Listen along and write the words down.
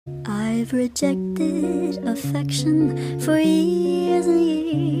I've rejected affection for years and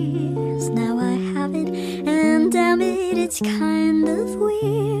years. Now I have it, and damn it, it's kind of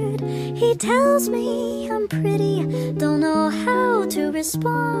weird. He tells me I'm pretty, don't know how to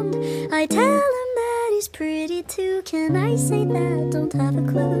respond. I tell him that he's pretty too. Can I say that? Don't have a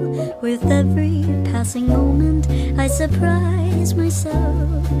clue. With every passing moment, I surprise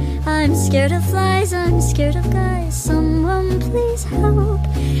myself. I'm scared of flies, I'm scared of guys. Someone please help,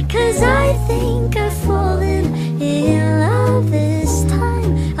 'cause I think I've fallen in love this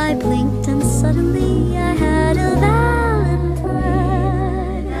time. I blinked and suddenly I had a valentine.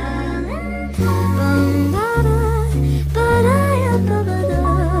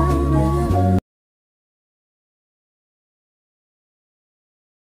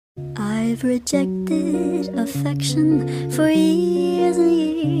 I've rejected affection for years and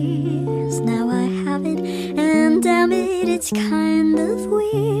years. Now I have it, and damn it, it's kind of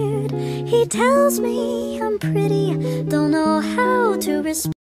weird. He tells me I'm pretty, don't know how to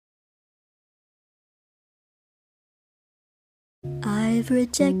respond. I've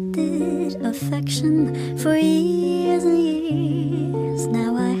rejected affection for years and years.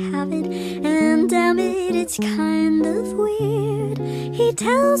 Now I have it, and damn it, it's kind of weird. He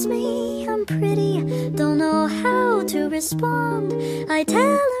tells me I'm pretty, don't know how to respond. I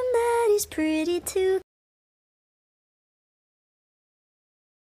tell him that he's pretty too.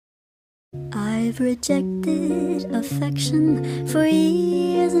 I've rejected affection for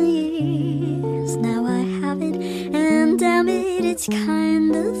years and years. Now I have it, and damn it, it's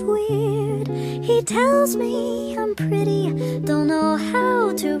kind of weird. He tells me I'm pretty, don't know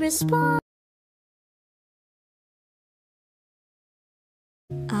how to respond.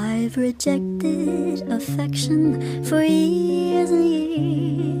 I've rejected affection for years and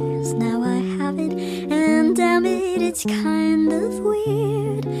years. Now I have it, and damn it, it's kind of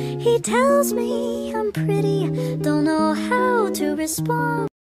weird. He tells me I'm pretty, don't know how to respond.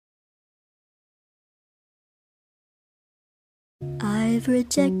 I've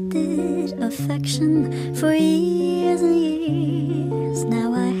rejected affection for years and years.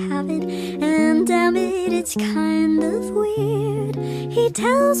 Now I have it, and damn it, it's kind of weird. He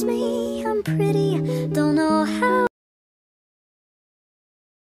tells me I'm pretty, don't know how.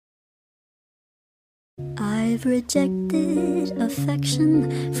 I've rejected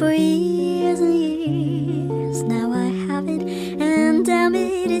affection for years and years. Now I have it, and damn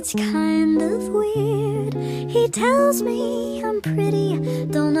it, it's kind of weird. He tells me I'm pretty,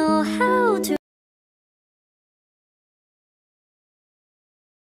 don't know how to.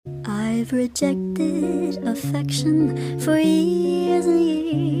 I've rejected affection for years and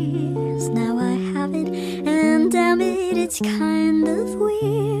years. Now I have it, and damn it, it's kind of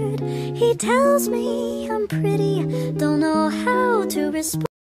weird. He tells me I'm pretty, don't know how to respond.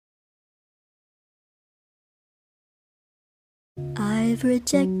 I've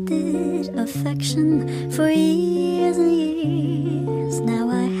rejected affection for years and years. Now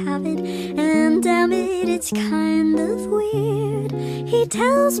I have it, and damn it, it's kind of weird. He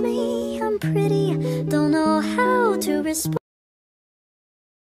tells me I'm pretty, don't know how to respond.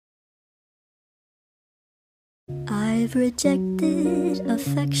 I've rejected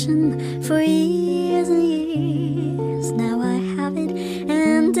affection for years and years. Now I have it,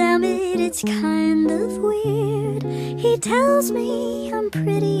 and damn it, it's kind of weird. He tells me I'm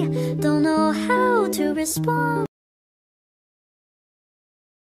pretty, don't know how to respond.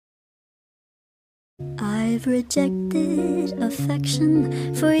 I've rejected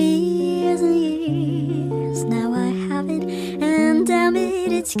affection for years and years. Now I have it, and damn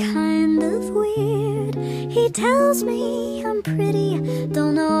it, it's kind of weird. He tells me I'm pretty,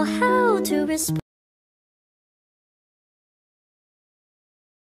 don't know how to respond.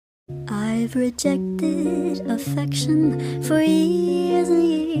 I've rejected affection for years and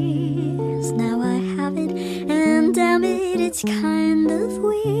years. Now I have it, and damn it, it's kind of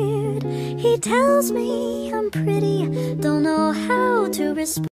weird. He tells me I'm pretty, don't know how to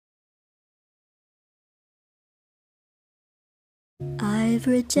respond. I've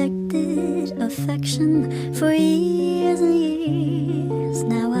rejected affection for years and years.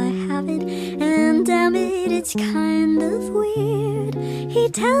 Now I have it, and damn it, it's kind of weird. He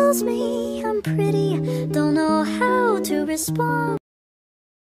tells me I'm pretty, don't know how to respond.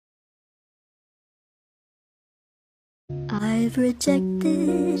 I've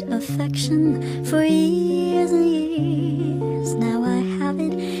rejected affection for years and years. Now I have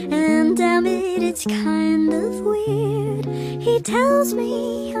it, and damn it, it's kind of weird. He tells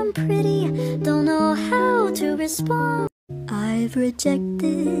me I'm pretty, don't know how to respond. I've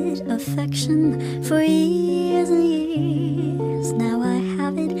rejected affection for years and years. Now I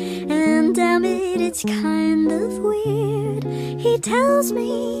have it, and it's kind of weird. He tells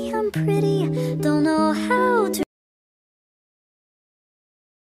me I'm pretty, don't know how to.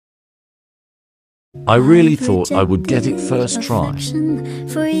 I really thought I would get it first try.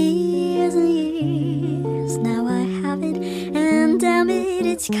 For years and years, now I have it, and damn it,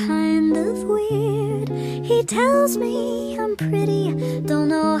 it's kind of weird. He tells me I'm pretty, don't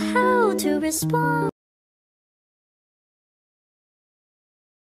know how to respond.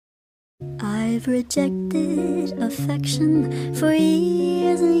 I've rejected affection for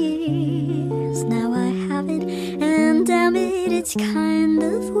years and years, now I have it, and damn it, it's kind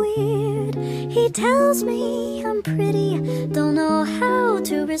of weird. He tells me I'm pretty, don't know how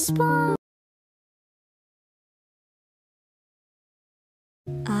to respond.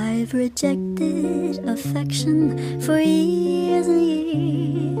 I've rejected affection for years and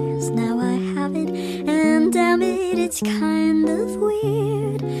years, now I have it, and damn it, it's kind of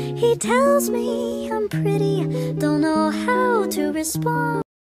weird. He tells me I'm pretty, don't know how to respond.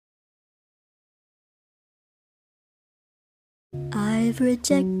 I've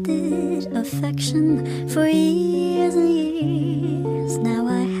rejected affection for years and years, now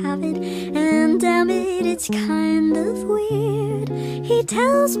I have it, and damn it, it's kind of weird. He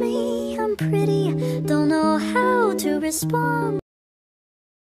tells me I'm pretty, don't know how to respond.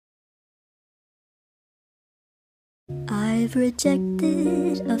 I've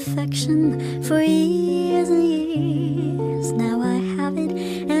rejected affection for years and years, now I have it,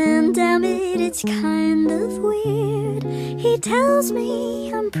 and damn it, it's kind of weird. He tells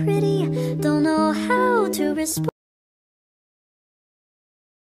me I'm pretty, don't know how to respond.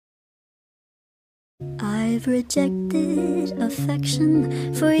 I've rejected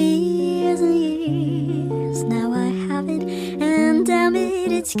affection for years and years, now I have it, and damn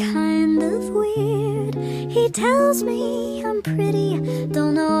it, it's kind of weird. He tells me I'm pretty,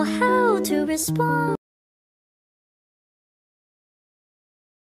 don't know how to respond.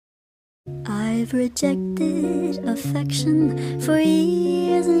 I've rejected affection for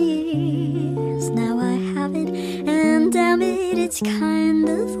years and years, now I have it, and damn it, it's kind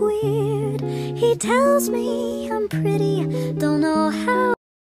of weird. He tells me I'm pretty, don't know how.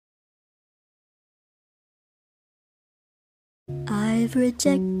 I've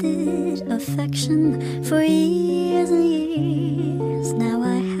rejected affection for years and years, now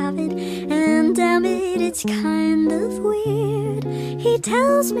I have it, and damn it, it's kind of weird. He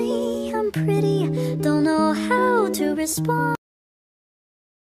tells me I'm pretty, don't know how to respond.